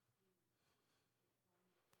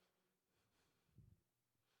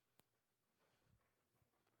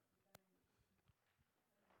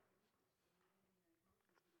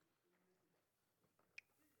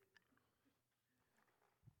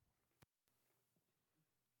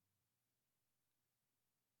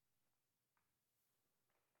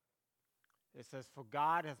It says, "For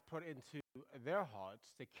God has put into their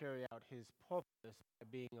hearts to carry out his purpose by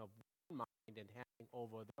being of one mind and handing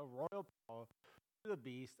over their royal power to the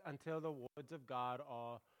beast until the words of God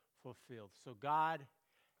are fulfilled." So God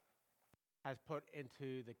has put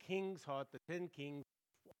into the king's heart, the 10 kings,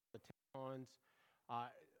 the 10 horns,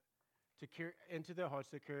 into their hearts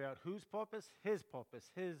to carry out whose purpose? His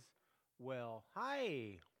purpose, his will.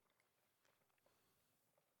 Hi.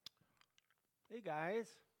 Hey,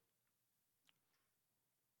 guys.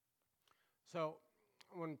 So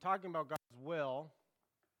when talking about God's will,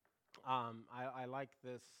 I like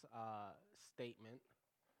this statement.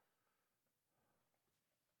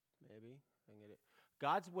 Maybe I can get it.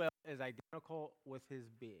 God's will is identical with his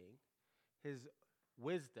being, his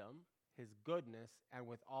wisdom, his goodness, and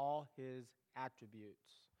with all his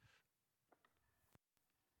attributes.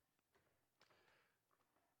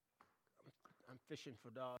 I'm fishing for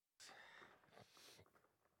dogs.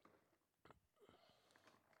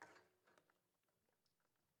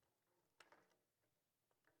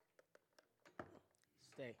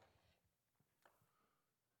 Stay.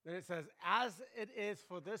 Then it says, "As it is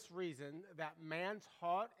for this reason that man's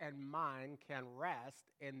heart and mind can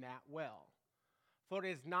rest in that will. For it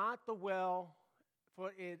is not the will,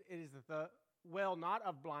 for it is the will not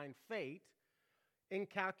of blind fate,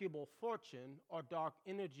 incalculable fortune, or dark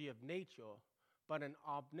energy of nature, but an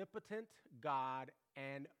omnipotent God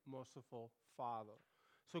and merciful Father."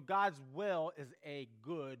 So God's will is a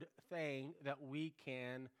good thing that we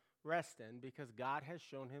can rest in because God has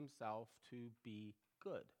shown himself to be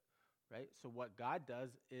good, right? So what God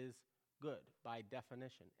does is good by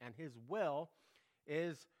definition. And his will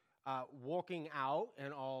is working out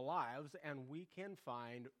in our lives, and we can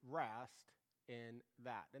find rest in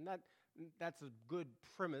that. And that's a good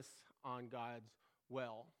premise on God's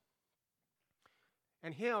will.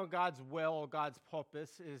 And here God's will, God's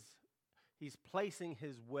purpose is he's placing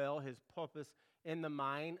his will, his purpose in the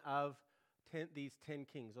mind of these 10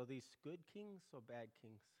 kings. Are these good kings or bad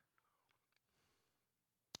kings?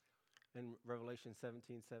 In Revelation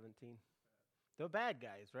 17:17. They're bad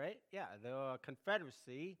guys, right? Yeah, they're a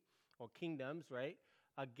confederacy or kingdoms, right?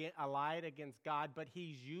 Allied against God, but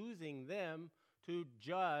he's using them to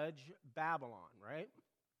judge Babylon, right?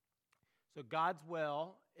 So God's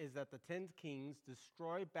will is that the 10 kings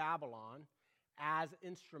destroy Babylon as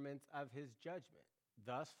instruments of his judgment,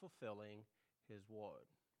 thus fulfilling his word.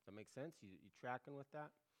 Does that make sense? You tracking with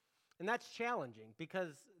that? And that's challenging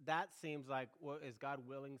because that seems like, well, is God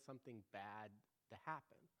willing something bad to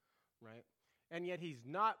happen, right? And yet it's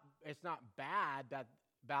not bad that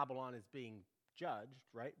Babylon is being judged,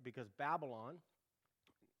 right? Because Babylon,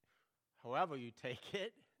 however you take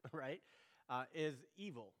it, right, is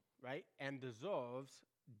evil, right? And deserves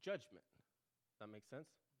judgment. Does that make sense?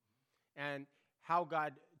 And how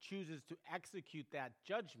God chooses to execute that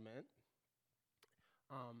judgment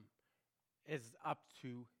is up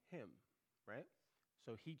to him, right?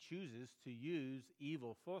 So he chooses to use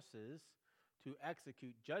evil forces to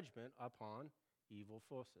execute judgment upon evil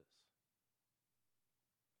forces.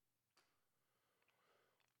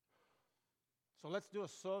 So let's do a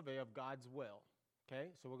survey of God's will,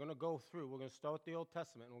 okay? So we're going to go through. We're going to start with the Old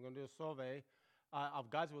Testament, and we're going to do a survey of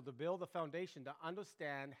God's will to build the foundation to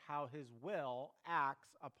understand how his will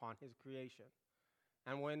acts upon his creation.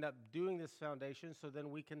 And we'll end up doing this foundation so then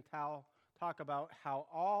we can talk about how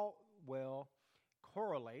all will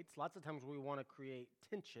correlates. Lots of times we want to create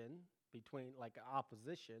tension between, like,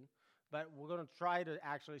 opposition, but we're going to try to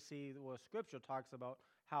actually see where Scripture talks about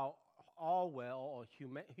how all will or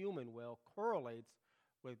human will correlates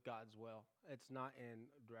with God's will. It's not in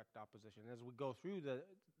direct opposition. As we go through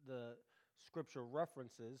the Scripture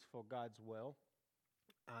references for God's will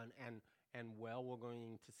and will, we're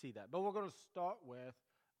going to see that. But we're going to start with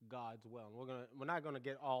God's will. And we're not going to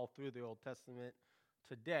get all through the Old Testament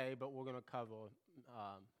today, but we're going to cover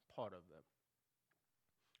part of them.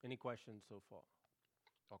 Any questions so far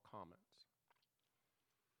or comments?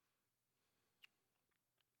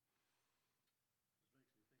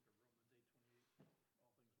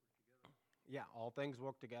 Yeah, all things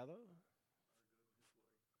work together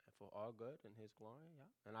for our good and his glory,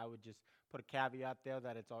 yeah. And I would just put a caveat there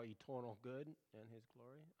that it's our eternal good and his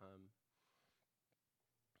glory.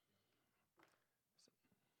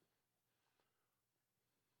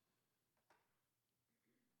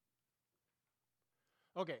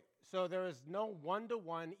 Okay, so there is no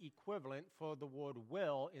one-to-one equivalent for the word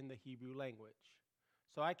will in the Hebrew language.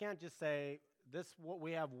 So I can't just say,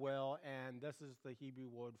 we have will, and this is the Hebrew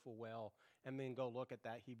word for will, and then go look at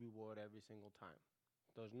that Hebrew word every single time.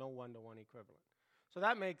 There's no one-to-one equivalent. So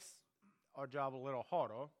that makes our job a little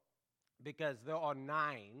harder because there are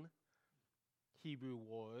 9 Hebrew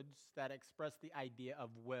words that express the idea of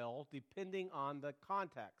will, depending on the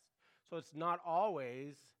context. So it's not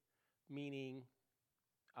always meaning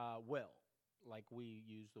will, like we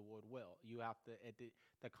use the word will. You have to,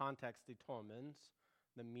 the context determines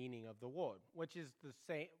the meaning of the word, which is the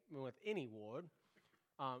same with any word.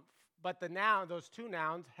 But the noun, those two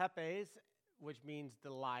nouns, hepes, which means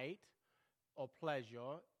delight or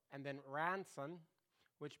pleasure, and then ransom,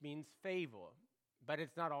 which means favor. But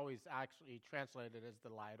it's not always actually translated as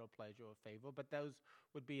delight or pleasure or favor, but those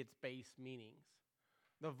would be its base meanings.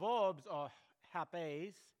 The verbs are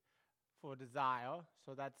hepes for desire,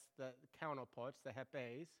 so that's the counterparts, the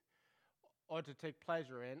hepes, or to take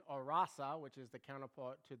pleasure in, or rasa, which is the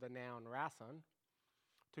counterpart to the noun rasan,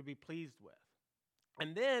 to be pleased with.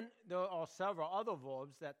 And then there are several other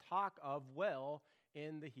verbs that talk of will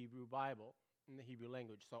in the Hebrew Bible, in the Hebrew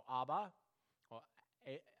language. So abba, or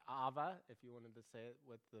ava, if you wanted to say it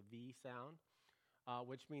with the V sound,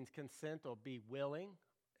 which means consent or be willing.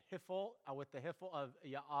 Hifel, with the hifel of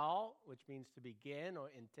ya'al, which means to begin or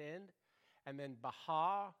intend. And then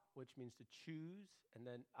bahar, which means to choose. And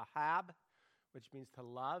then ahab, which means to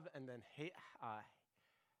love. And then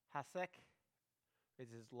hasek, which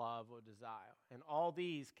is love or desire. And all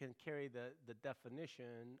these can carry the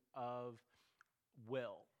definition of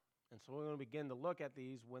will. And so we're going to begin to look at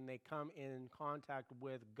these when they come in contact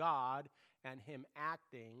with God and Him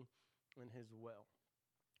acting in His will.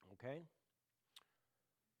 Okay?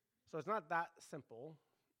 So it's not that simple.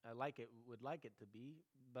 I would like it to be,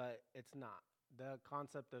 but it's not. The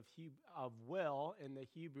concept of will in the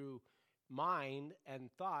Hebrew mind and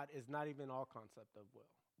thought is not even our concept of will.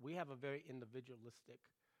 We have a very individualistic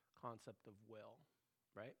concept of will,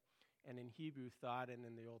 right? And in Hebrew thought and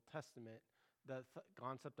in the Old Testament, the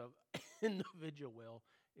concept of individual will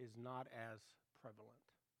is not as prevalent.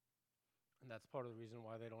 And that's part of the reason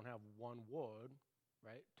why they don't have one word,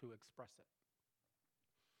 right, to express it.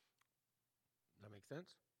 Does that make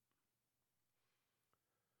sense?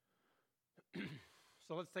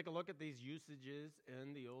 So let's take a look at these usages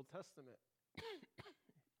in the Old Testament. It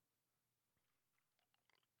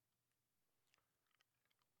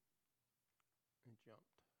jumped.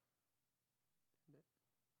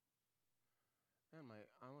 And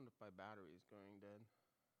I wonder if my battery is going dead.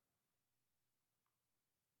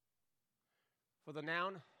 For the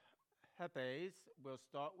noun hepes, we'll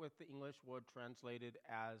start with the English word translated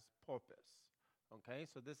as purpose. Okay,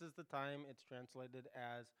 so this is the time it's translated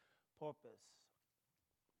as purpose.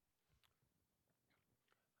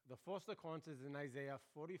 The first occurrence is in Isaiah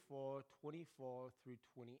 44, 24 through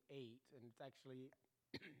 28, and it's actually,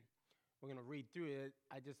 we're going to read through it.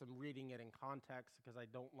 I just am reading it in context because I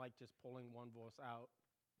don't like just pulling one verse out.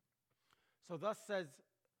 So thus says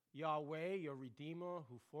Yahweh, your Redeemer,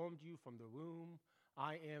 who formed you from the womb.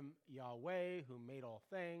 I am Yahweh, who made all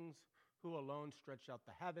things, who alone stretched out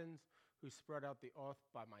the heavens, who spread out the earth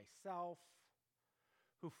by myself,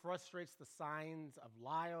 who frustrates the signs of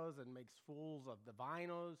liars and makes fools of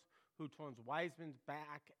diviners, who turns wise men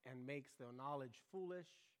back and makes their knowledge foolish,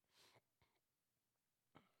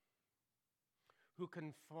 who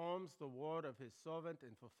confirms the word of his servant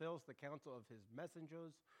and fulfills the counsel of his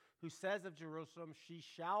messengers, who says of Jerusalem, she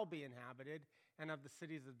shall be inhabited, and of the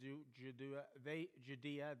cities of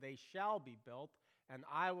Judea, they shall be built, and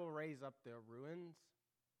I will raise up their ruins,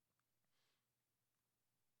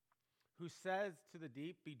 who says to the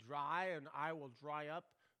deep, be dry, and I will dry up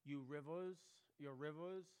your rivers,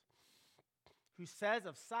 who says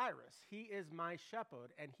of Cyrus, he is my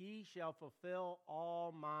shepherd, and he shall fulfill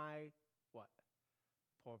all my, what?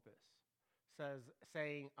 Purpose.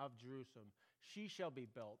 Saying of Jerusalem, she shall be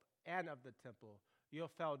built, and of the temple, your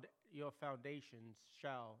foundations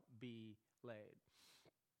shall be laid.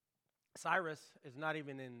 Cyrus is not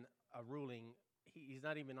even in a ruling, he's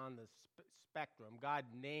not even on the spectrum. God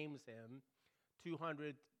names him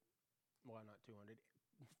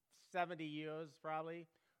 70 years probably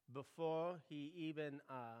before he even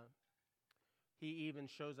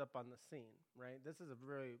shows up on the scene, right? This is a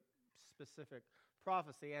very specific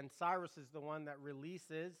prophecy, and Cyrus is the one that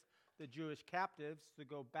releases the Jewish captives to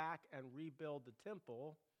go back and rebuild the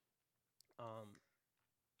temple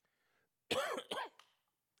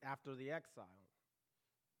after the exile.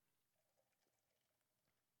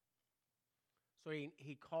 So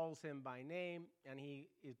he calls him by name, and he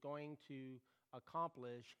is going to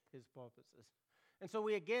accomplish his purposes. And so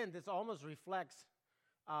this almost reflects,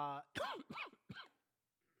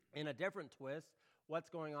 in a different twist, what's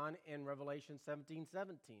going on in Revelation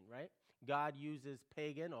 17:17, right? God uses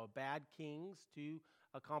pagan or bad kings to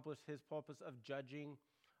accomplish his purpose of judging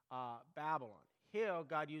Babylon. Here,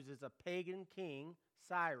 God uses a pagan king,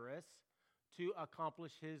 Cyrus, to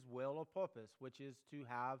accomplish his will or purpose, which is to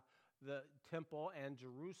have the temple and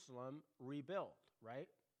Jerusalem rebuilt, right?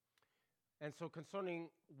 And so concerning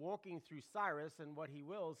walking through Cyrus and what he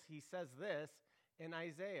wills, he says this in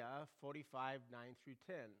Isaiah 45, 9 through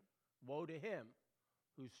 10. Woe to him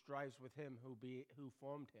who strives with him who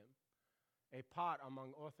formed him, a pot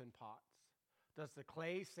among earthen pots. Does the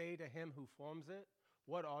clay say to him who forms it,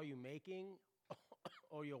 what are you making?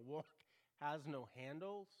 Or your work has no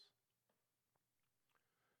handles?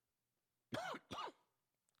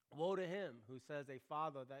 Woe to him who says a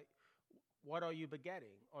father that, what are you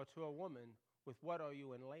begetting? Or to a woman, with what are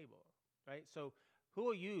you in labor? Right? So who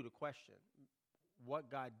are you to question what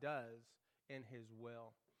God does in his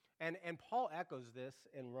will? And Paul echoes this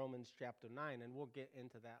in Romans chapter 9, and we'll get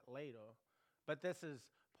into that later. But this is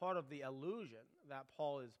part of the illusion that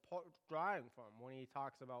Paul is drawing from when he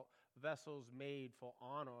talks about vessels made for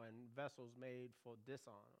honor and vessels made for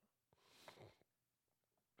dishonor.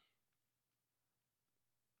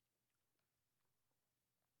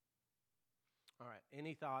 All right,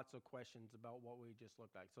 any thoughts or questions about what we just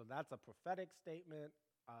looked at? So that's a prophetic statement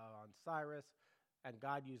on Cyrus, and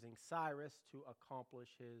God using Cyrus to accomplish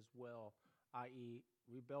his will, i.e.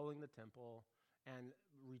 rebuilding the temple and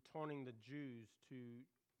returning the Jews to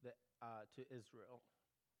Israel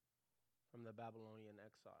from the Babylonian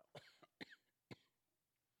exile.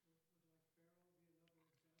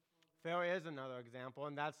 Pharaoh is another example,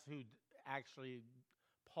 and that's who actually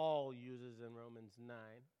Paul uses in Romans 9.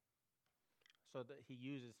 So that he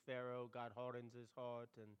uses Pharaoh, God hardens his heart,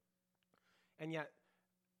 and yet,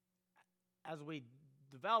 as we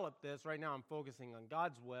develop this, right now I'm focusing on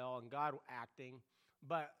God's will and God acting,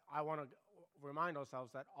 but I want to remind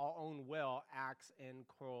ourselves that our own will acts in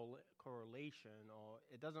correlation, or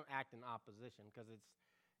it doesn't act in opposition, because it's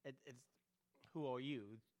who are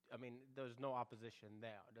you? I mean, there's no opposition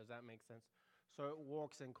there. Does that make sense? So it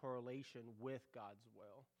works in correlation with God's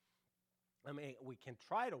will. I mean, we can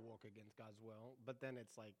try to work against God's will, but then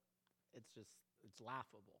it's like, it's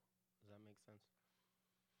laughable. Does that make sense?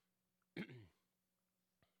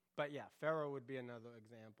 But yeah, Pharaoh would be another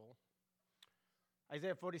example.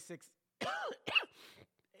 Isaiah 46.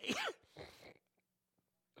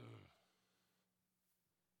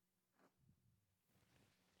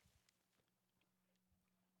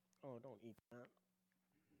 Oh, don't eat that.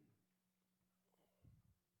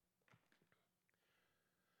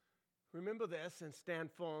 Remember this and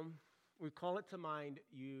stand firm. We call it to mind,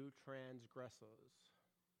 you transgressors.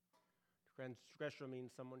 Transgressor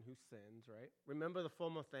means someone who sins, right? Remember the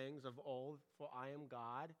former things of old, for I am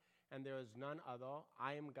God, and there is none other.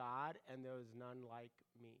 I am God, and there is none like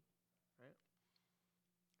me, right?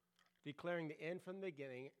 Declaring the end from the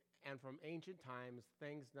beginning, and from ancient times,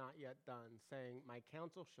 things not yet done, saying, my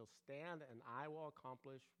counsel shall stand, and I will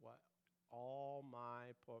accomplish what? All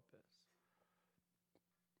my purpose.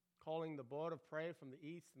 Calling the bird of prey from the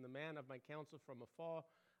east and the man of my counsel from afar,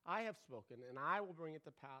 I have spoken, and I will bring it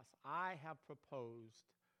to pass. I have proposed,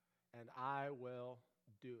 and I will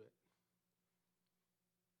do it.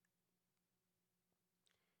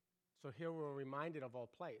 So here we're reminded of our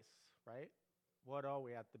place, right? What are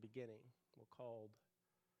we at the beginning? We're called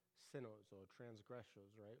sinners or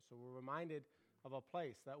transgressors, right? So we're reminded of a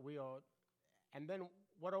place that we are, and then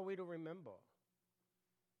what are we to remember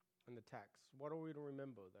in the text? What are we to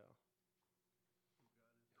remember there?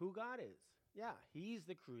 Who God is. Yeah, he's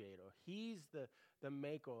the creator. He's the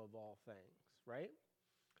maker of all things, right?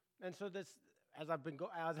 And so this, as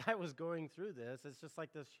I was going through this, it's just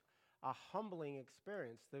like this a humbling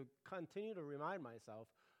experience to continue to remind myself,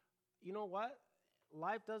 you know what?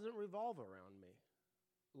 Life doesn't revolve around me.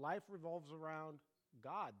 Life revolves around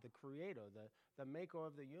God, the creator, the maker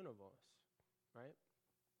of the universe, right?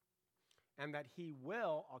 And that he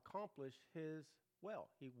will accomplish his will.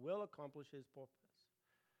 He will accomplish his purpose,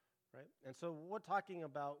 right? And so we're talking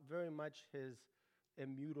about very much his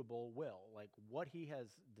immutable will, like what he has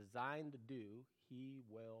designed to do, he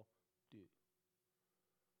will do.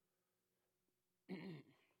 The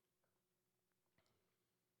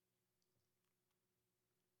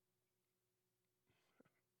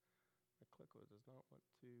clicker does not want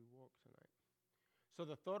to work tonight. So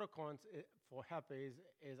the third occurrence for Hepes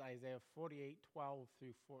is Isaiah 48, 12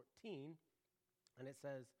 through 14. And it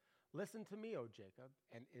says, listen to me, O Jacob,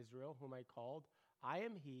 and Israel, whom I called. I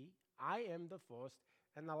am he, I am the first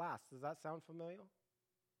and the last. Does that sound familiar?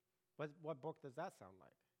 What book does that sound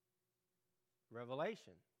like?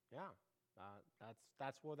 Revelation. Yeah,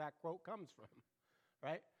 that's where that quote comes from,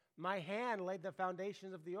 right? My hand laid the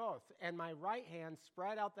foundations of the earth, and my right hand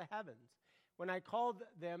spread out the heavens. When I called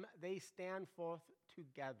them, they stand forth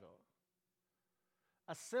together.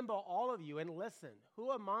 Assemble all of you and listen.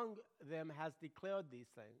 Who among them has declared these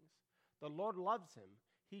things? The Lord loves him.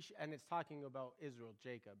 And it's talking about Israel,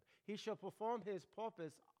 Jacob. He shall perform his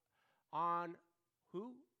purpose on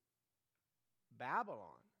who?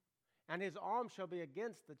 Babylon. And his arm shall be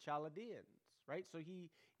against the Chaldeans, right? So he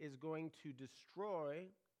is going to destroy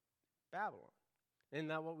Babylon. Isn't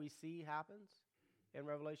that what we see happens in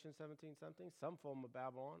Revelation 17 something? Some form of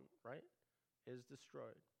Babylon, right, is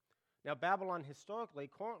destroyed. Now, Babylon historically,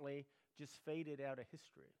 currently, just faded out of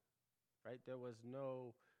history, right? There was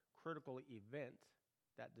no critical event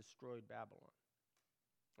that destroyed Babylon.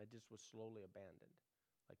 It just was slowly abandoned,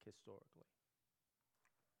 like historically.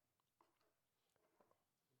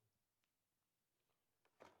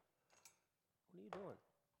 What are you doing?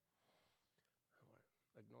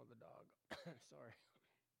 Ignore the dog. Sorry.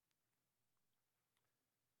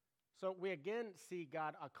 So we again see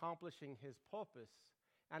God accomplishing his purpose,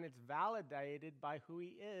 and it's validated by who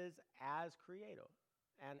he is as creator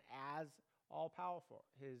and as all-powerful,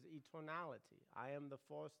 his eternality. I am the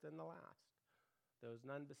first and the last. There is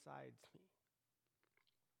none besides me.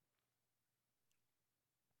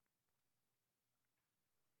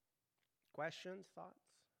 Questions, thoughts?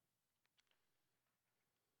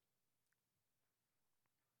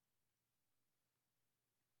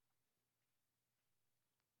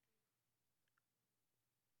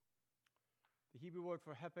 The Hebrew word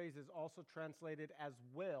for hepes is also translated as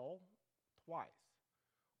will twice.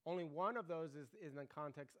 Only one of those is in the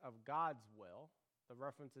context of God's will. The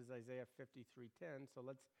reference is Isaiah 53:10. So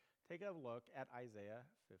let's take a look at Isaiah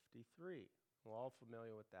 53. We're all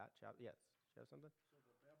familiar with that chapter. Yes, you have something? So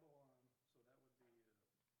the Babylon,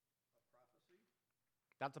 so that would be a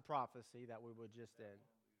prophecy? That's a prophecy that we were just in. Babylon will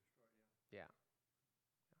be destroyed, yeah.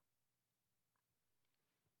 Yeah.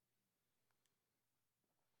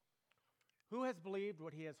 Who has believed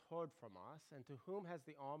what he has heard from us, and to whom has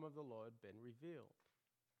the arm of the Lord been revealed?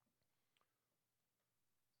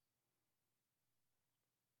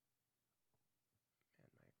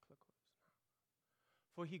 Man, my clicker is not.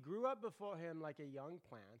 For he grew up before him like a young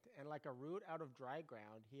plant, and like a root out of dry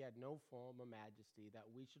ground. He had no form or majesty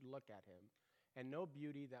that we should look at him, and no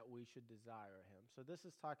beauty that we should desire him. So this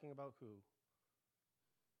is talking about who?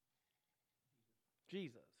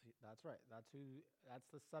 Jesus. That's right. That's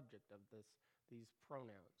the subject of these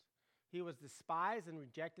pronouns. He was despised and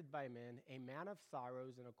rejected by men, a man of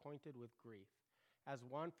sorrows and acquainted with grief, as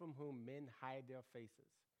one from whom men hide their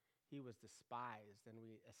faces. He was despised, and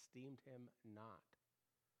we esteemed him not.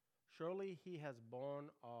 Surely he has borne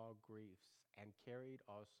our griefs and carried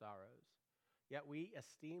our sorrows. Yet we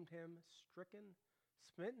esteemed him stricken,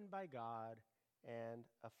 smitten by God, and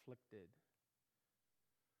afflicted.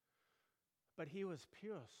 But he was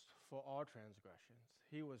pierced for all transgressions.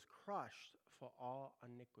 He was crushed for all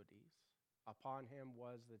iniquities. Upon him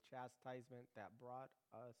was the chastisement that brought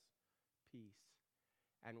us peace.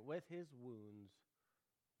 And with his wounds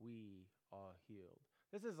we are healed.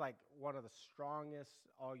 This is like one of the strongest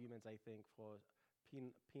arguments, I think, for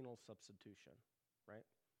penal substitution, right?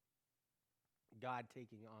 God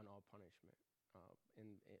taking on our punishment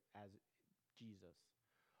as Jesus.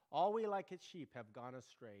 All we like as sheep have gone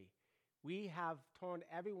astray. We have turned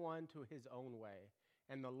everyone to his own way,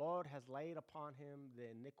 and the Lord has laid upon him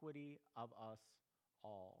the iniquity of us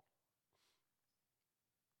all.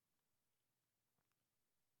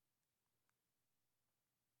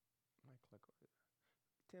 My clicker.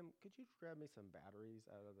 Tim, could you grab me some batteries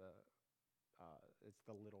out of the? It's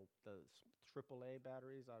the AAA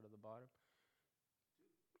batteries out of the bottom.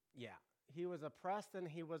 Yeah. He was oppressed and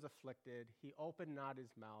he was afflicted. He opened not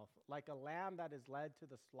his mouth. Like a lamb that is led to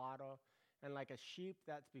the slaughter, and like a sheep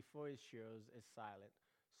that's before his shearers is silent,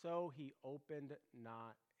 so he opened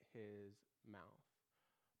not his mouth.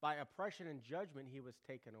 By oppression and judgment he was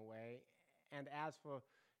taken away. And as for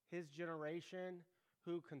his generation,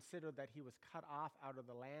 who considered that he was cut off out of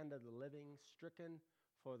the land of the living, stricken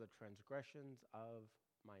for the transgressions of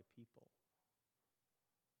my people.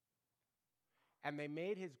 And they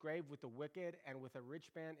made his grave with the wicked and with a rich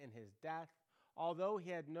man in his death, although he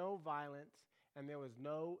had no violence and there was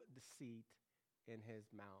no deceit in his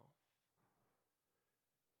mouth.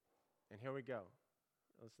 And here we go.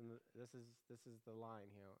 Listen, this is the line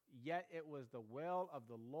here. Yet it was the will of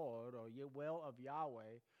the Lord, or the will of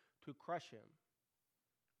Yahweh, to crush him.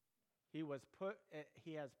 He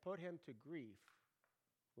has put him to grief.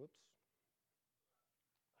 Whoops.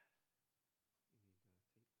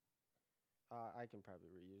 I can probably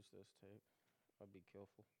reuse this tape. I'll be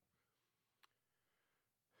careful.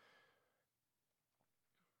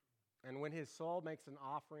 And when his soul makes an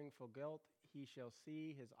offering for guilt, he shall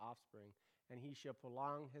see his offspring, and he shall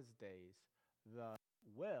prolong his days. The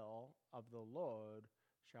will of the Lord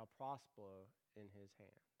shall prosper in his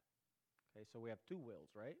hand. Okay, so we have two wills,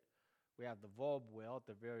 right? We have the verb will at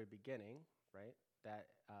the very beginning, right? That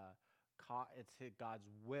it's God's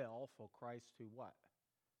will for Christ to what?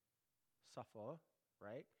 Suffer,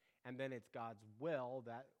 right? And then it's God's will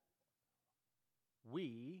that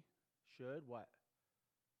we should what?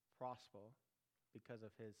 Prosper because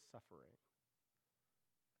of his suffering.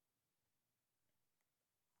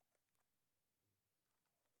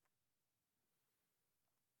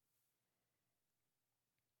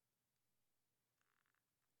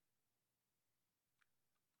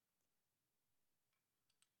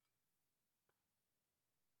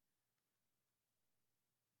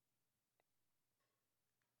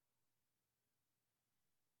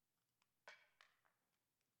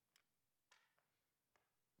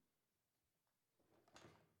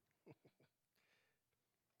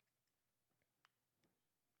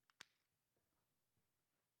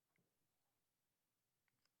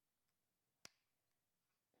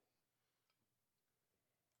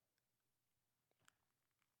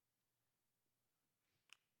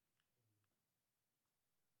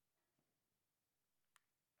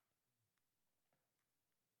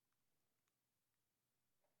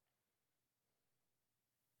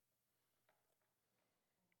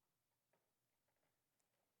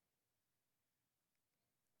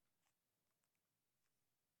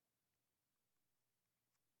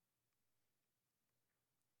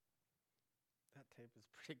 That tape is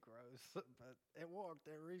pretty gross, but it worked.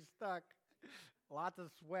 It restuck. Lots of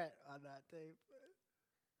sweat on that tape.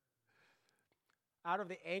 Out of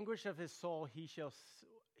the anguish of his soul he shall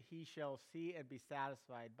see and be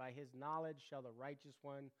satisfied. By his knowledge shall the righteous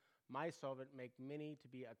one, my servant, make many to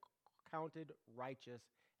be accounted righteous,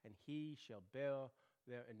 and he shall bear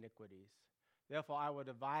their iniquities. Therefore I will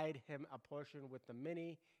divide him a portion with the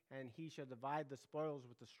many, and he shall divide the spoils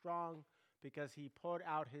with the strong, because he poured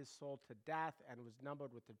out his soul to death and was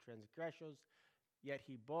numbered with the transgressors. Yet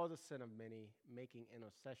he bore the sin of many, making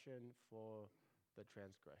intercession for the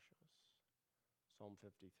transgressors. Psalm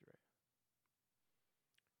 53.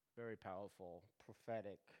 Very powerful,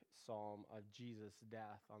 prophetic psalm of Jesus'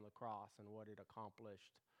 death on the cross and what it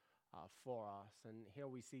accomplished for us. And here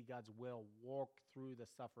we see God's will work through the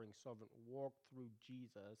suffering servant, work through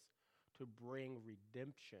Jesus to bring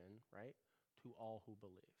redemption, right, to all who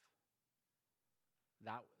believe.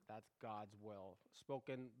 That's God's will,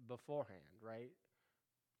 spoken beforehand, right?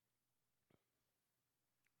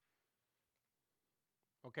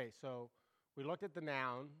 Okay, so we looked at the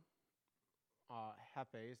noun,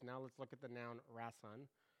 hepes. Now let's look at the noun rason.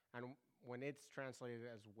 And when it's translated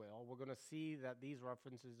as will, we're going to see that these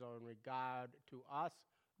references are in regard to us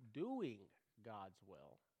doing God's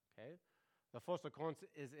will. Okay? The first occurrence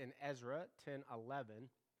is in Ezra 10:11.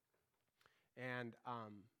 And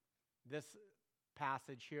this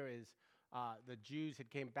passage here is the Jews had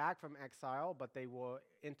came back from exile, but they were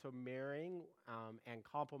intermarrying and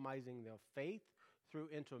compromising their faith through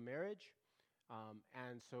intermarriage.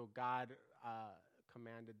 And so God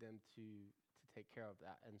commanded them to take care of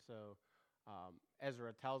that. And so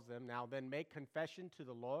Ezra tells them, now then make confession to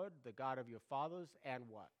the Lord, the God of your fathers, and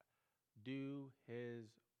what? Do his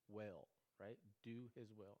will, right? Do his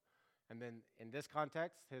will. And then in this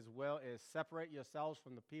context, his will is separate yourselves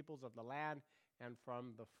from the peoples of the land and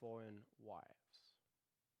from the foreign wives.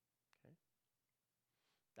 Okay?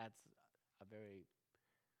 That's a very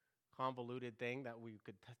convoluted thing that we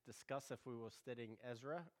could discuss if we were studying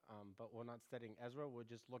Ezra, but we're not studying Ezra. We're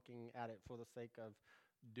just looking at it for the sake of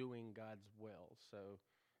doing God's will. So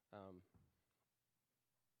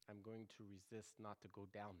I'm going to resist not to go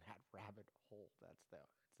down that rabbit hole. It's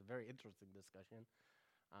a very interesting discussion,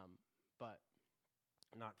 but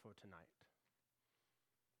not for tonight.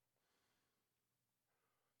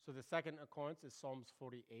 So the second occurrence is Psalms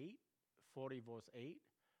 40 verse 8.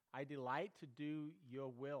 I delight to do your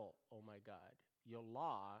will, O my God. Your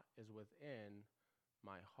law is within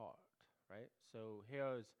my heart, right? So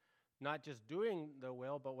here's not just doing the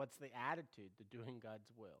will, but what's the attitude to doing God's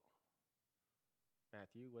will?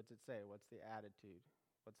 Matthew, what's it say? What's the attitude?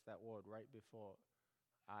 What's that word right before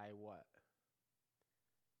I what?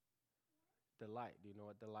 Delight. Do you know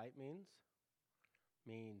what delight means?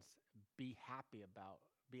 Means be happy about,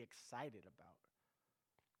 be excited about.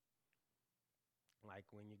 Like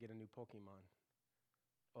when you get a new Pokemon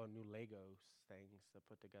or new Legos things to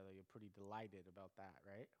put together, you're pretty delighted about that,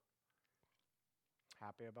 right?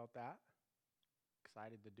 Happy about that?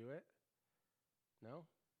 Excited to do it? No?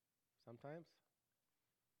 Sometimes?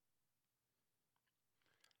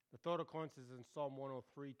 The third occurrence is in Psalm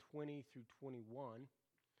 103, 20 through 21. It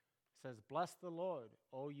says, bless the Lord,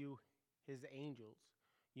 O you his angels,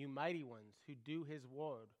 you mighty ones who do his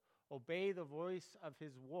word. Obey the voice of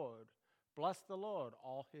his word. Bless the Lord,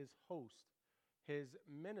 all his host, his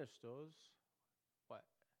ministers, what?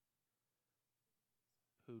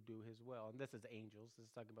 Who do his will. And this is angels. This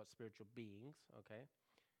is talking about spiritual beings, okay?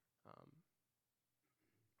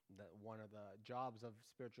 That one of the jobs of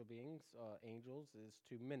spiritual beings, angels, is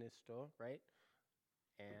to minister, right?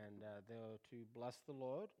 And they're to bless the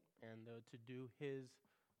Lord, and they're to do his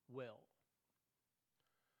will.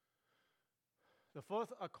 The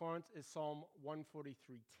fourth occurrence is Psalm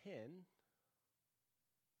 143:10.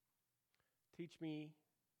 Teach me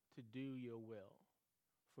to do your will,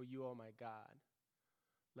 for you are my God.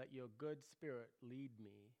 Let your good spirit lead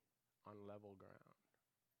me on level ground.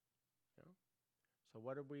 You know? So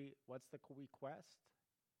what's the request?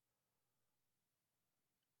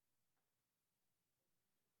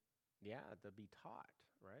 Yeah, to be taught,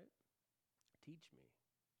 right? Teach me.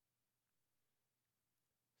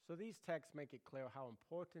 So these texts make it clear how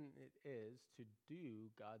important it is to do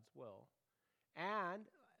God's will. And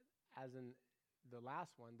as in the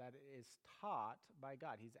last one, that it is taught by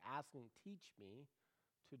God. He's asking, teach me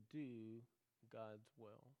to do God's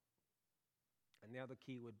will. And the other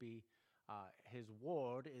key would be his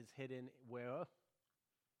word is hidden where?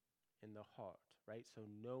 In the heart, right? So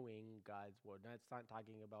knowing God's word. Now, it's not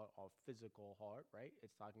talking about our physical heart, right?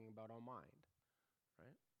 It's talking about our mind,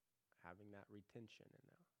 right? Having that retention in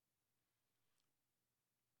there.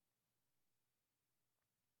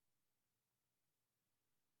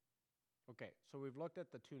 Okay, so we've looked at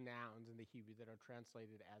the two nouns in the Hebrew that are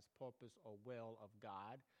translated as purpose or will of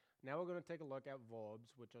God. Now we're going to take a look at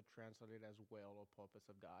verbs, which are translated as will or purpose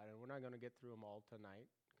of God. And we're not going to get through them all tonight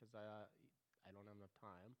because I don't have enough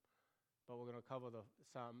time. But we're going to cover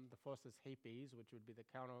some. The first is hepes, which would be the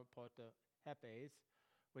counterpart to hepes,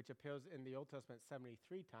 which appears in the Old Testament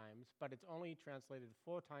 73 times, but it's only translated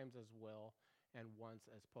 4 times as will and once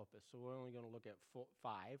as purpose. So we're only going to look at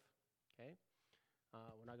 5, okay?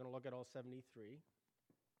 We're not going to look at all 73.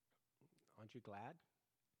 Aren't you glad?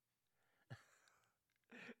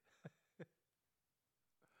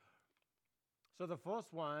 So the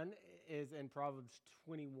first one is in Proverbs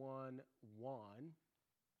 21:1.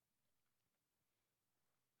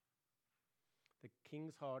 The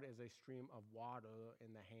king's heart is a stream of water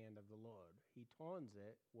in the hand of the Lord. He turns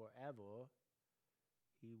it wherever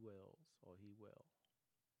he wills, or he will,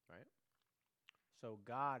 right? So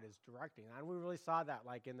God is directing. And we really saw that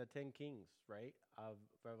like in the 10 kings, right, of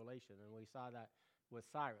Revelation. And we saw that with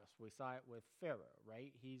Cyrus. We saw it with Pharaoh,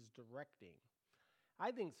 right? He's directing. I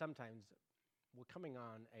think sometimes we're coming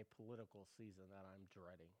on a political season that I'm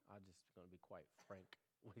dreading. I'm just going to be quite frank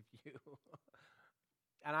with you.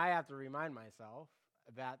 And I have to remind myself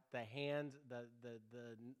that the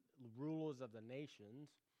rulers of the nations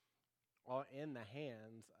are in the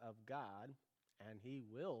hands of God, and he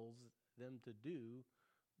wills them to do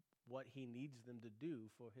what he needs them to do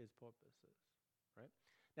for his purposes, right?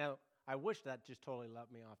 Now, I wish that just totally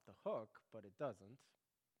let me off the hook, but it doesn't.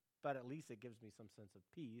 But at least it gives me some sense of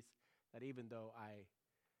peace that even though I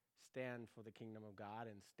stand for the kingdom of God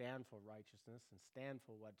and stand for righteousness and stand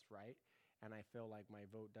for what's right, and I feel like my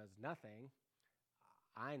vote does nothing,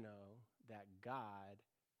 I know that God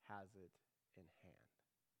has it in hand,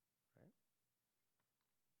 right?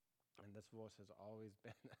 And this verse has always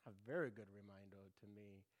been a very good reminder to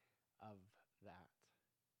me of that.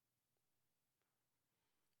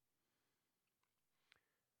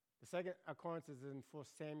 The second occurrence is in 1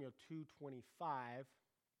 Samuel 2:25.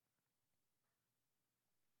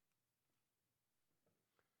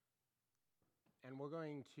 And we're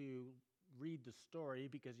going to read the story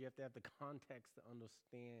because you have to have the context to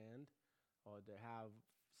understand or to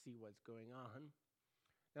see what's going on.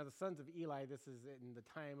 Now, the sons of Eli, this is in the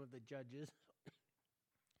time of the judges.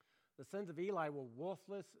 The sons of Eli were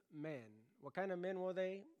worthless men. What kind of men were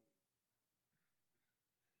they?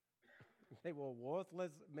 They were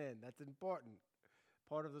worthless men. That's important.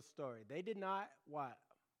 Part of the story. They did not what?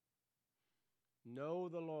 Know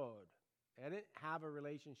the Lord. They didn't have a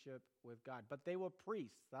relationship with God, but they were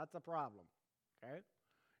priests. That's a problem,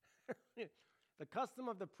 okay? The custom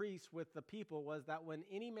of the priests with the people was that when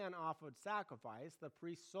any man offered sacrifice, the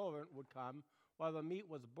priest's servant would come while the meat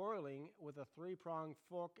was boiling with a 3-pronged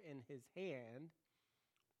fork in his hand,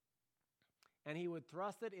 and he would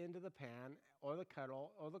thrust it into the pan or the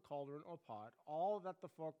kettle or the cauldron or pot. All that the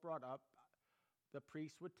fork brought up, the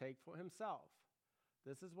priest would take for himself.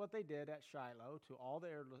 This is what they did at Shiloh to all the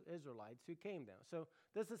Israelites who came there. So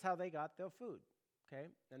this is how they got their food, okay?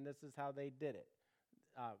 And this is how they did it.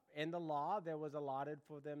 In the law, there was allotted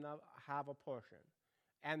for them to have a portion.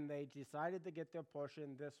 And they decided to get their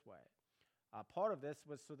portion this way. Part of this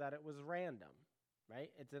was so that it was random,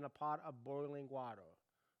 right? It's in a pot of boiling water,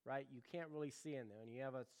 right? You can't really see in there, and you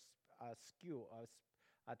have a skewer,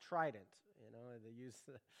 a trident, they use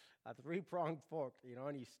a three-pronged fork,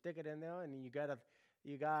 and you stick it in there, and you got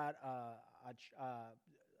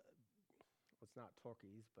it's not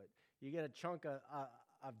turkeys, but you get a chunk of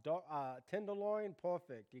tenderloin,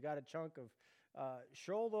 perfect. You got a chunk of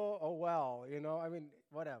shoulder, oh well,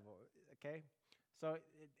 whatever, okay? So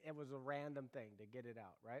it was a random thing to get it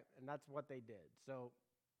out, right? And that's what they did. So,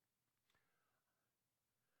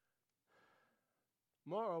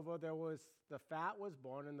 moreover, the fat was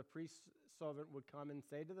born, and the priest's servant would come and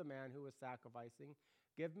say to the man who was sacrificing,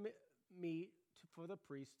 "Give me meat for the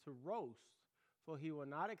priest to roast, for he will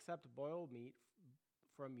not accept boiled meat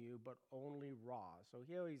from you, but only raw." So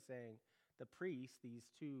here he's saying the priests, these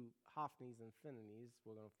two, Hophnis and Phinehas,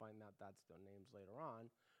 we're going to find out that's their names later on,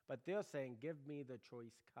 but they're saying, "Give me the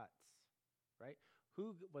choice cuts," right?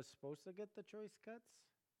 Who was supposed to get the choice cuts?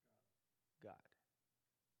 God.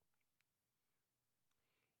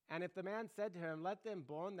 And if the man said to him, "Let them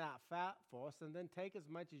burn that fat first, and then take as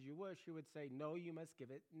much as you wish," he would say, "No, you must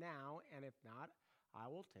give it now, and if not, I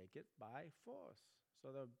will take it by force."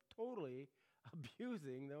 So they're totally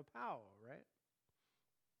abusing their power, right?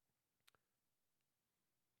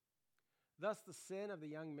 Thus the sin of the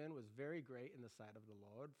young men was very great in the sight of the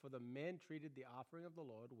Lord, for the men treated the offering of the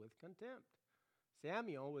Lord with contempt.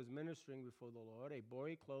 Samuel was ministering before the Lord, a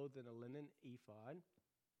boy clothed in a linen ephod,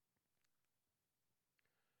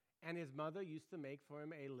 and his mother used to make for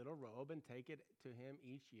him a little robe and take it to him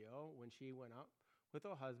each year when she went up with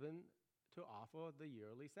her husband to offer the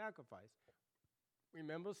yearly sacrifice.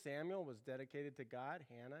 Remember, Samuel was dedicated to God.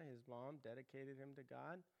 Hannah, his mom, dedicated him to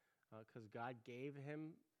God because God gave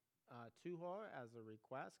him to her as a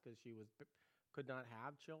request because she could not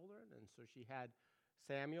have children. And so she had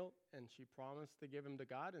Samuel, and she promised to give him to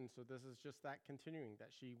God. And so this is just that continuing,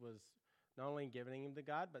 that she was not only giving him to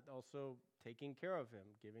God, but also taking care of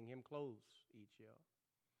him, giving him clothes each year.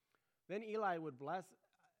 Then Eli would bless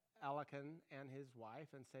Elkanah and his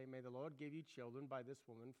wife and say, "May the Lord give you children by this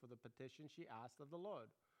woman for the petition she asked of the Lord."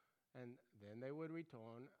 And then they would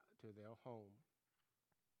return to their home.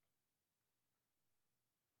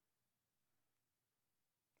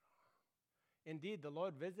 Indeed, the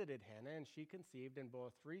Lord visited Hannah, and she conceived and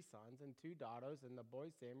bore 3 sons and 2 daughters, and the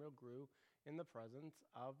boy Samuel grew in the presence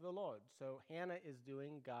of the Lord. So Hannah is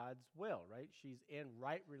doing God's will, right? She's in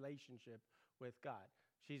right relationship with God.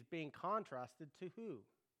 She's being contrasted to who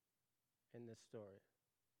in this story?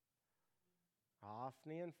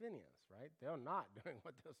 Hophni and Phinehas, right? They're not doing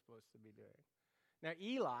what they're supposed to be doing. Now,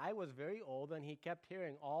 Eli was very old, and he kept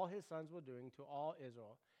hearing all his sons were doing to all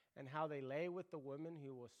Israel, and how they lay with the women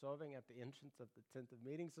who were serving at the entrance of the tent of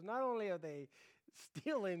meeting. So not only are they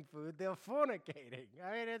stealing food, they're fornicating.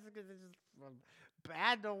 I mean, it's just from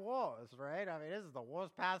bad to worse, right? I mean, this is the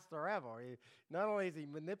worst pastor ever. Not only is he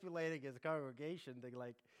manipulating his congregation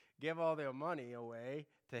to, give all their money away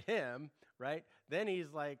to him, right? Then he's,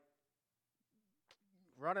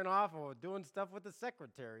 running off or doing stuff with the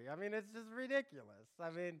secretary. I mean, it's just ridiculous.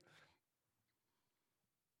 I mean,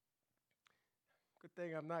 good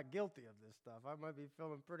thing I'm not guilty of this stuff. I might be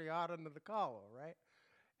feeling pretty hot under the collar, right?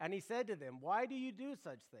 And he said to them, "Why do you do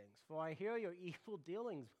such things? For I hear your evil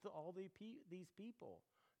dealings with all these people.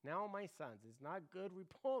 Now, my sons, it's not good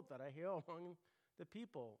report that I hear among the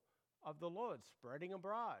people of the Lord spreading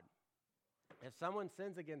abroad. If someone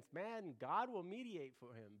sins against man, God will mediate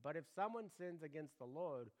for him. But if someone sins against the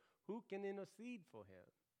Lord, who can intercede for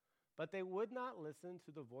him?" But they would not listen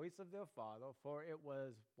to the voice of their father, for it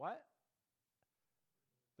was what?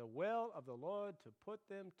 The will of the Lord to put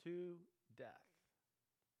them to death.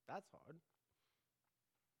 That's hard.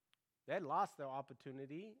 They had lost their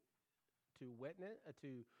opportunity to witness,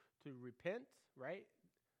 to repent, right?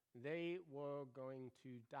 They were going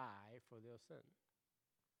to die for their sin.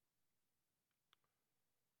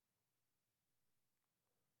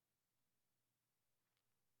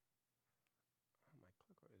 My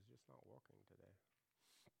clicker is just not working today.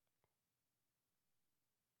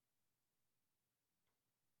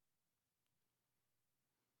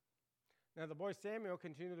 Now the boy Samuel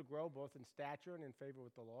continued to grow both in stature and in favor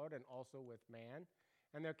with the Lord and also with man.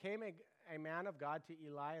 And there came a man of God to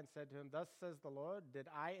Eli and said to him, "Thus says the Lord, did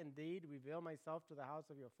I indeed reveal myself to the house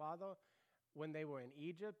of your father when they were in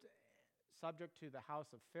Egypt, subject to the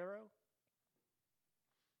house of Pharaoh?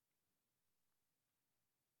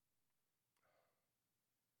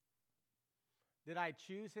 Did I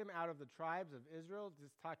choose him out of the tribes of Israel,"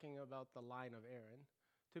 just talking about the line of Aaron,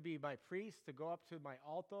 "to be my priest, to go up to my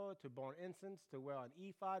altar, to burn incense, to wear an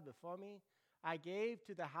ephod before me? I gave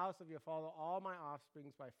to the house of your father all my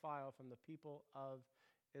offsprings by fire from the people of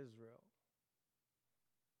Israel.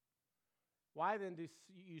 Why then do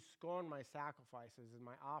you scorn my sacrifices and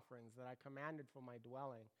my offerings that I commanded for my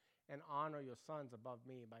dwelling, and honor your sons above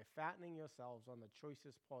me by fattening yourselves on the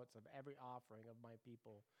choicest parts of every offering of my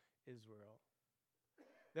people Israel?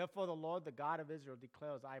 Therefore the Lord, the God of Israel,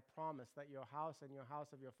 declares, I promise that your house and your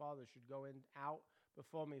house of your father should go in out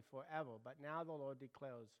before me forever. But now the Lord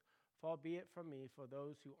declares, far be it from me, for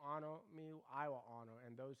those who honor me I will honor,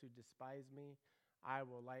 and those who despise me I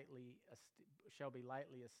will shall be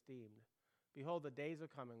lightly esteemed. Behold, the days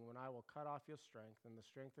are coming when I will cut off your strength and the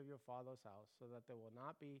strength of your father's house, so that there will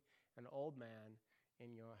not be an old man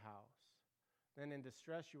in your house. Then in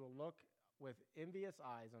distress you will look with envious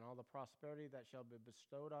eyes on all the prosperity that shall be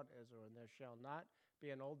bestowed on Israel, and there shall not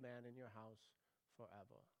be an old man in your house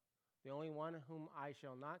forever. The only one whom I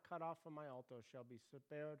shall not cut off from my altar shall be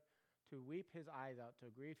spared to weep his eyes out,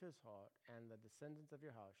 to grieve his heart, and the descendants of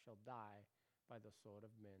your house shall die by the sword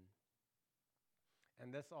of men. And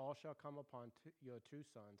this all shall come upon your two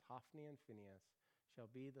sons, Hophni and Phinehas, shall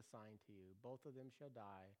be the sign to you. Both of them shall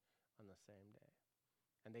die on the same day.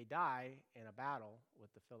 And they die in a battle with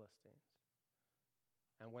the Philistines.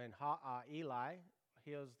 And when Eli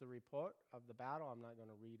hears the report of the battle, I'm not going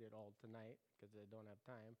to read it all tonight because I don't have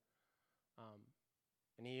time.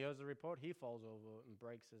 And he hears the report, he falls over and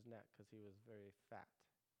breaks his neck because he was very fat.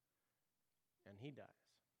 And he dies.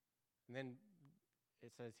 And then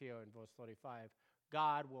it says here in verse 35,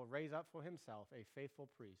 God will raise up for himself a faithful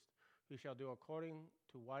priest who shall do according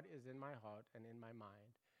to what is in my heart and in my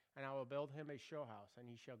mind. And I will build him a sure house, and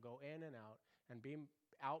he shall go in and out and be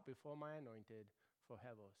out before my anointed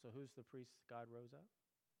forever. So who's the priest God rose up?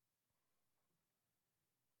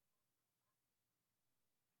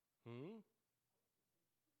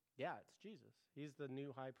 Yeah, it's Jesus. He's the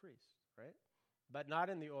new high priest, right? But not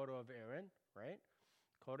in the order of Aaron, right?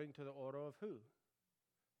 According to the order of who?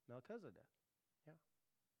 Melchizedek. Yeah.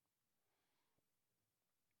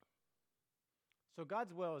 So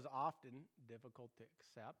God's will is often difficult to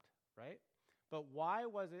accept, right? But why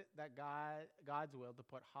was it that God's will to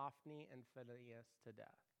put Hophni and Phinehas to death?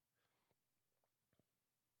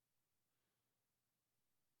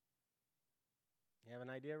 You have an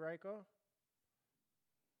idea, Raiko?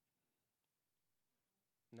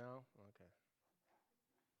 No? Okay.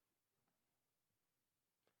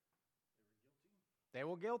 They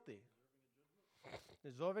were guilty.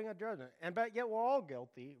 Deserving a judgment. But yet we're all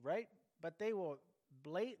guilty, right? But they were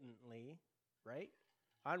blatantly, right?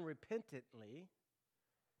 Unrepentantly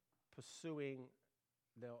pursuing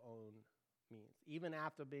their own means, even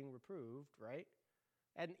after being reproved, right?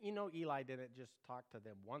 And Eli didn't just talk to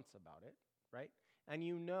them once about it, right? And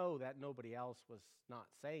that nobody else was not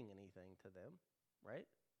saying anything to them, right?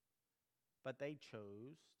 But they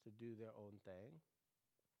chose to do their own thing.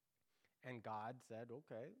 And God said,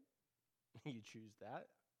 okay, you choose that,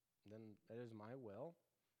 then it is my will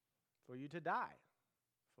for you to die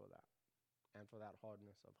for that and for that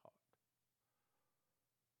hardness of heart.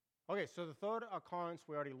 Okay, so the third occurrence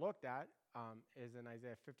we already looked at is in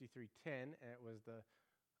Isaiah 53:10, and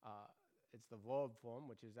it's the verb form,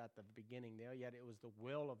 which is at the beginning there, yet it was the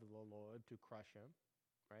will of the Lord to crush him,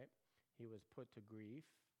 right? He was put to grief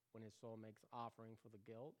when his soul makes offering for the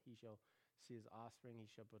guilt. He shall see his offspring, he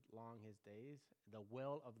shall prolong his days. The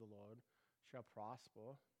will of the Lord shall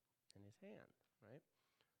prosper in his hand, right?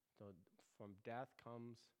 So from death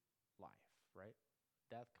comes life, right?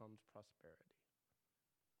 Death comes prosperity.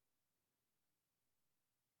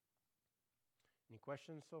 Any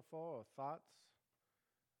questions so far or thoughts?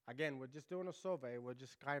 Again, we're just doing a survey. We're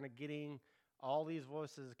just kind of getting all these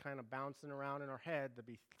voices kind of bouncing around in our head to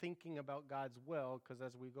be thinking about God's will, because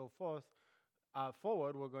as we go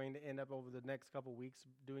forward, we're going to end up over the next couple weeks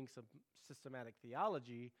doing some systematic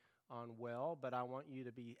theology on will, but I want you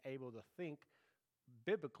to be able to think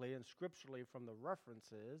biblically and scripturally from the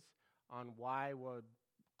references on why we're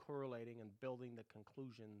correlating and building the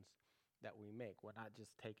conclusions that we make. We're not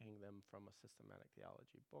just taking them from a systematic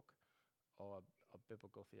theology book or a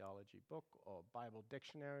biblical theology book or Bible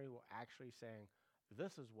dictionary. We're actually saying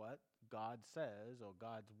this is what God says, or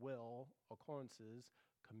God's will occurrences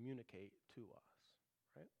communicate to us,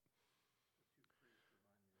 right?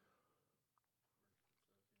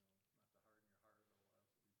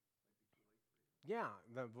 Yeah,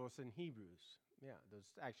 the verse in Hebrews. Yeah, there's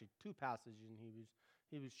actually two passages in Hebrews.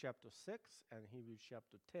 Hebrews chapter 6 and Hebrews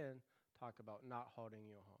chapter 10 talk about not hardening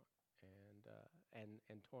your heart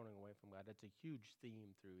and turning away from God. That's a huge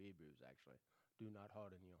theme through Hebrews, actually. Do not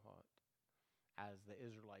harden your heart, as the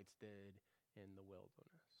Israelites did in the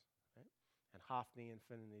wilderness. Right? And Hophni and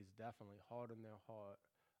Phinehas definitely hardened their heart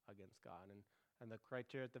against God. And the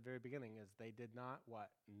criteria at the very beginning is they did not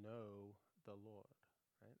what? Know the Lord.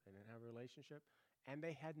 Right? They didn't have a relationship, and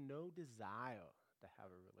they had no desire to have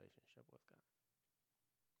a relationship with God.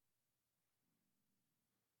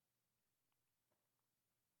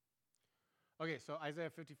 Okay, so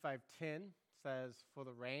Isaiah 55:10 says, "For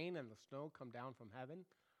the rain and the snow come down from heaven,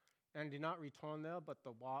 and do not return there, but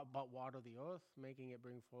water the earth, making it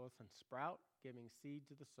bring forth and sprout, giving seed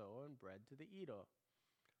to the sower and bread to the eater."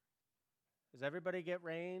 Does everybody get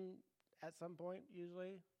rain at some point,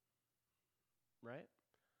 usually? Right?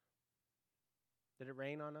 Did it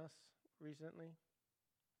rain on us recently?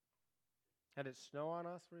 Had it snow on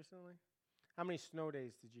us recently? How many snow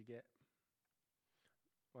days did you get?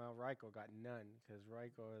 Well, Ryko got none because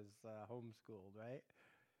Ryko is homeschooled, right?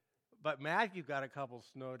 But Matthew got a couple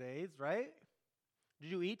snow days, right?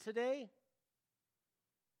 Did you eat today?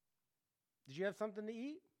 Did you have something to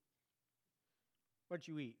eat? What'd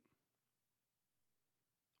you eat?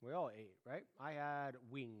 We all ate, right? I had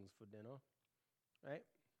wings for dinner, right?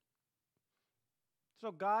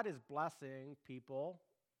 So God is blessing people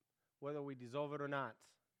whether we deserve it or not,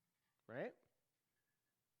 right?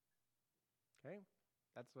 Okay?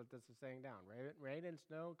 That's what this is saying down. Rain and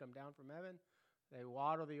snow come down from heaven. They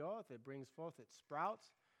water the earth. It brings forth its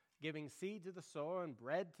sprouts, giving seed to the sower and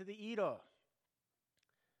bread to the eater.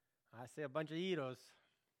 I see a bunch of eaters.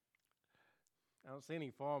 I don't see any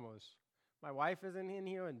farmers. My wife isn't in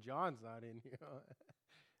here, and John's not in here.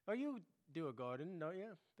 Oh, you do a garden, don't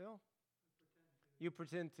you, Bill? You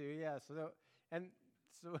pretend to, yeah. So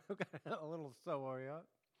we've got a little sower, yeah.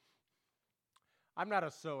 I'm not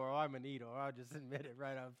a sower, I'm an eater. I'll just admit it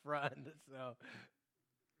right up front. So,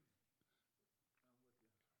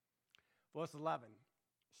 verse 11,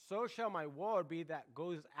 "So shall my word be that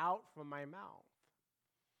goes out from my mouth.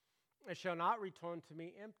 It shall not return to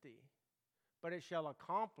me empty, but it shall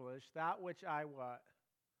accomplish that which I what?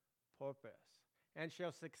 Purpose, and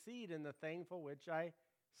shall succeed in the thing for which I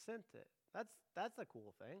sent it." That's a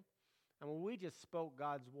cool thing. I mean, we just spoke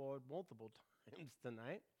God's word multiple times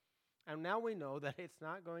tonight. And now we know that it's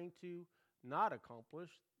not going to not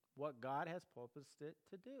accomplish what God has purposed it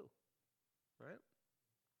to do, right?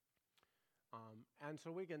 And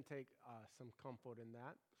so we can take some comfort in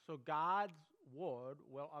that. So God's word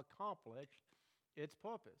will accomplish its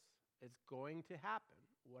purpose. It's going to happen.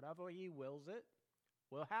 Whatever he wills it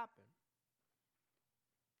will happen. So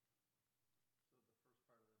the first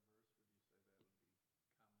part of that verse, would you say that would be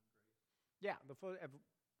common grace? Yeah,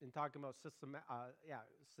 in talking about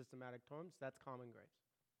systematic terms, that's common grace.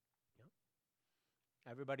 Yep.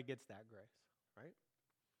 Everybody gets that grace, right?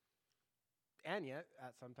 And yet,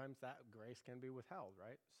 sometimes that grace can be withheld,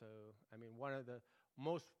 right? So, I mean, one of the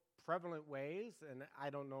most prevalent ways, and I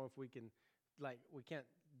don't know if we can't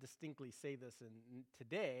distinctly say this in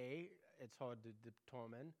today, it's hard to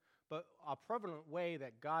determine, but a prevalent way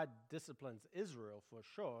that God disciplines Israel for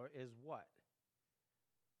sure is what?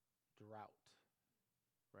 Drought,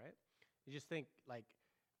 right? You just think like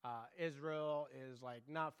Israel is like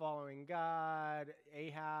not following God.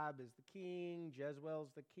 Ahab is the king.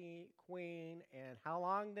 Jezebel's the queen. And how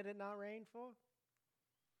long did it not rain for?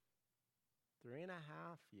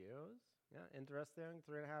 3.5 years. Yeah, interesting.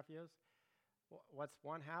 3.5 years. What's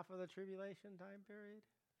 1/2 of the tribulation time period?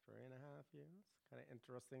 3.5 years. Kind of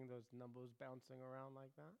interesting, those numbers bouncing around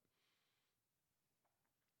like that.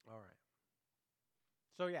 All right.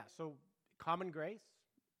 So common grace.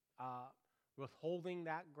 Withholding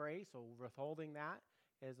that grace or withholding that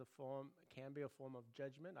can be a form of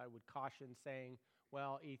judgment. I would caution saying,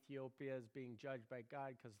 well, Ethiopia is being judged by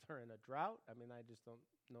God because they're in a drought. I mean, I just don't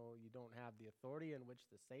know. You don't have the authority in which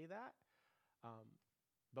to say that.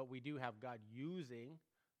 But we do have God using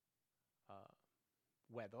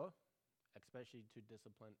weather, especially to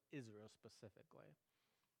discipline Israel specifically,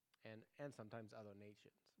 and sometimes other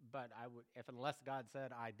nations. But unless God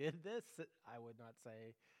said I did this, I would not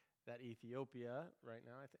say that Ethiopia right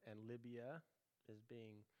now and Libya is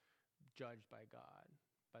being judged by God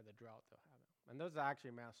by the drought they're having. And there's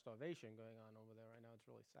actually mass starvation going on over there right now. It's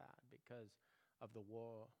really sad because of the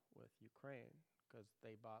war with Ukraine, because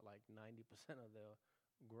they bought like 90% of their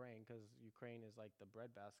grain, because Ukraine is like the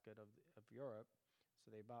breadbasket of Europe.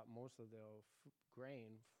 So they bought most of their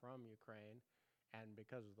grain from Ukraine, and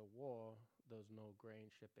because of the war, there's no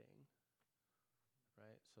grain shipping,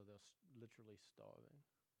 right? So they're literally starving.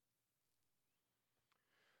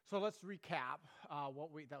 So let's recap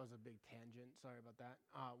that was a big tangent, sorry about that,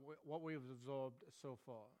 what we've absorbed so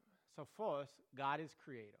far. So first, God is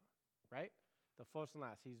creator, right? The first and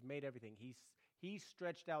last, he's made everything. He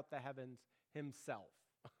stretched out the heavens himself.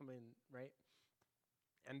 I mean, right?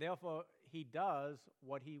 And therefore, he does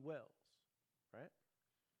what he wills, right?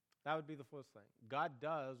 That would be the first thing. God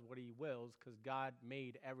does what he wills because God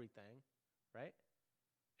made everything, right?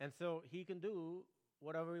 And so he can do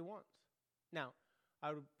whatever he wants. Now,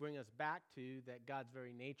 I would bring us back to that God's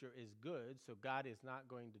very nature is good, so God is not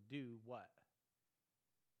going to do what?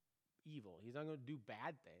 Evil. He's not going to do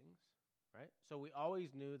bad things, right? So we always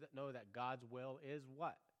know that God's will is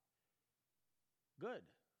what? Good,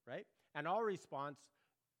 right? And our response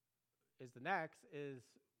is the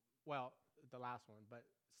last one, but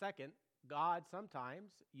second, God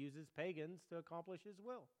sometimes uses pagans to accomplish his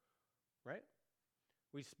will, right?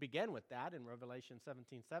 We begin with that in Revelation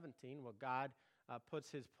 17:17, where God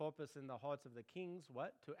puts his purpose in the hearts of the kings,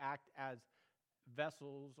 what? To act as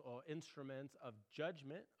vessels or instruments of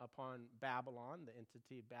judgment upon Babylon, the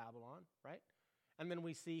entity of Babylon, right? And then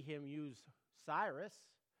we see him use Cyrus,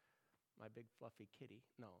 my big fluffy kitty.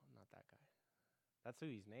 No, not that guy. That's who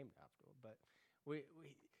he's named after. But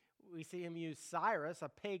we see him use Cyrus, a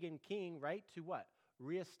pagan king, right, to what?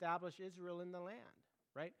 Reestablish Israel in the land,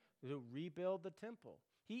 right? To rebuild the temple.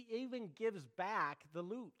 He even gives back the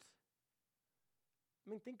loot. I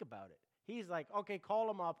mean, think about it. He's like, okay, call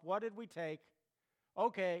them up. What did we take?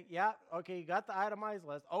 Okay, yeah, okay, you got the itemized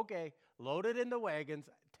list. Okay, load it in the wagons,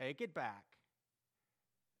 take it back.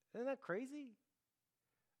 Isn't that crazy?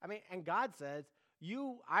 I mean, and God says,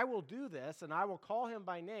 I will do this, and I will call him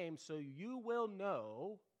by name, so you will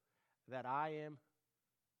know that I am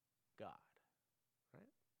God, right?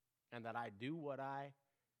 And that I do what I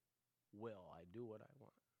will. I do what I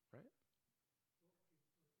want, right?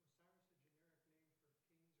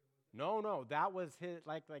 Was Cyrus a generic name for kings, or was it? No, that was his,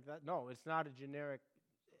 like that. No, it's not a generic.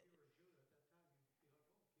 So if you were a Jew at that time, you'd be like, oh,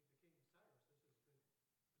 keep the king Cyrus.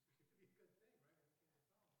 This is good. This seems to be a good thing, right? When he came to town, if they had this.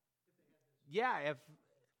 Yeah,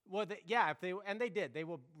 if they did. They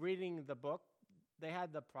were reading the book. They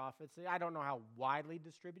had the prophets. I don't know how widely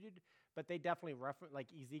distributed, but they definitely reference,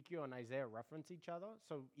 like Ezekiel and Isaiah reference each other.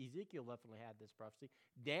 So Ezekiel definitely had this prophecy.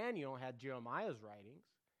 Daniel had Jeremiah's writings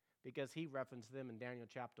because he referenced them in Daniel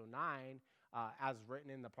chapter 9 as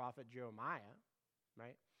written in the prophet Jeremiah,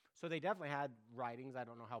 right? So they definitely had writings. I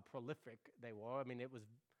don't know how prolific they were. I mean,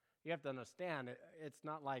 you have to understand, it's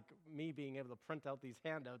not like me being able to print out these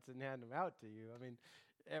handouts and hand them out to you. I mean,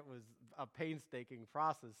 it was a painstaking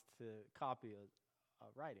process to copy a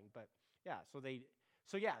writing. But yeah, so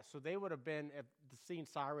they would have been, if seen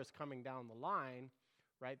Cyrus coming down the line,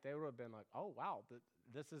 right, they would have been like, oh, wow,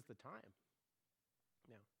 this is the time.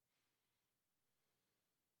 Yeah.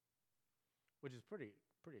 Which is pretty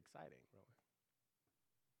exciting, really.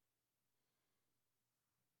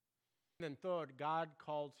 And then third, God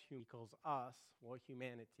calls us, or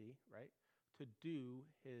humanity, right, to do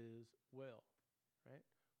his will, right?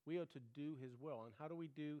 We are to do his will. And how do we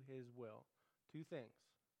do his will? Two things: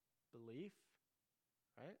 belief,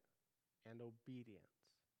 right, and obedience,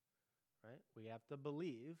 right? We have to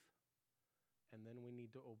believe, and then we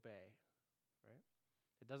need to obey, right?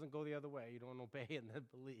 It doesn't go the other way. You don't obey and then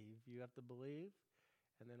believe. You have to believe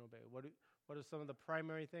and then obey. What are some of the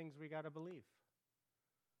primary things we got to believe?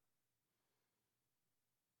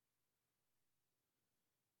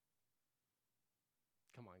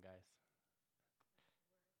 Come on, guys.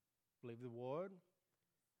 Believe the word.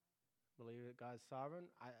 Believe that God's sovereign.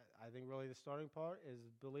 I think really the starting part is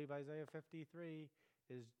believe Isaiah 53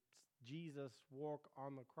 is Jesus' work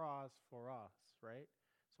on the cross for us, right?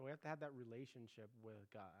 So we have to have that relationship with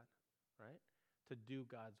God, right? To do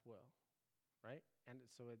God's will, right? And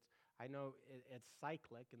so I know it's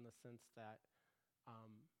cyclic in the sense that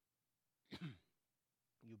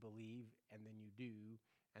you believe and then you do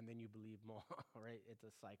and then you believe more, right? It's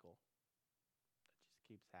a cycle that just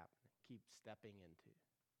keeps happening, keeps stepping into.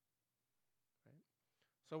 Right?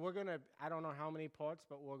 So we're going to, I don't know how many parts,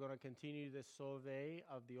 but we're going to continue this survey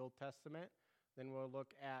of the Old Testament. Then we'll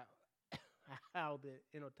look at how the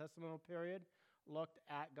intertestamental period looked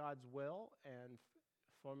at God's will and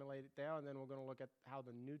formulate it there. And then we're going to look at how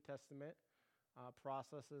the New Testament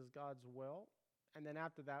processes God's will. And then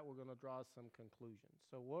after that, we're going to draw some conclusions.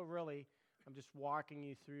 So I'm just walking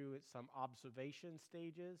you through some observation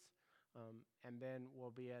stages. And then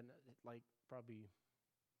we'll be in, like, probably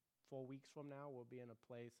 4 weeks from now, we'll be in a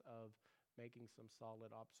place of making some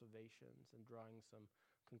solid observations and drawing some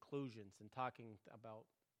conclusions and talking about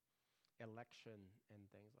election and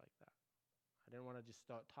things like that. I didn't want to just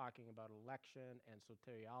start talking about election and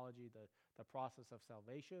soteriology, the process of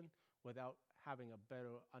salvation, without having a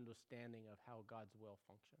better understanding of how God's will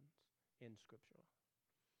functions in Scripture.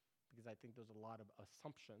 Because I think there's a lot of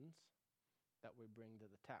assumptions that we bring to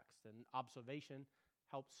the text. And observation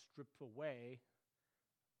helps strip away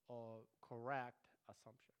or correct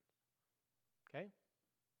assumptions. Okay?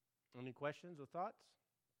 Any questions or thoughts?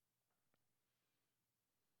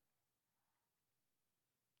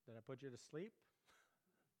 Did I put you to sleep?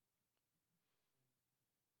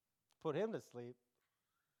 Put him to sleep.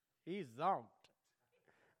 He's zonked.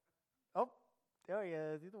 Oh, there he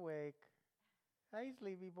is. He's awake. Hey,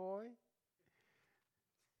 sleepy boy.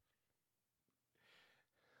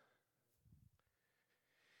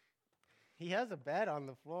 He has a bed on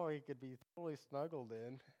the floor he could be fully snuggled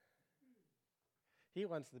in. He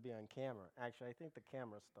wants to be on camera. Actually, I think the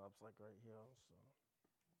camera stops like right here.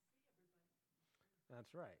 So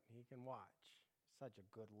that's right. He can watch. Such a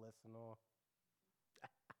good listener.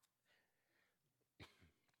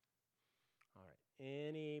 All right.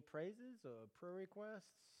 Any praises or prayer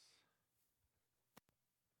requests?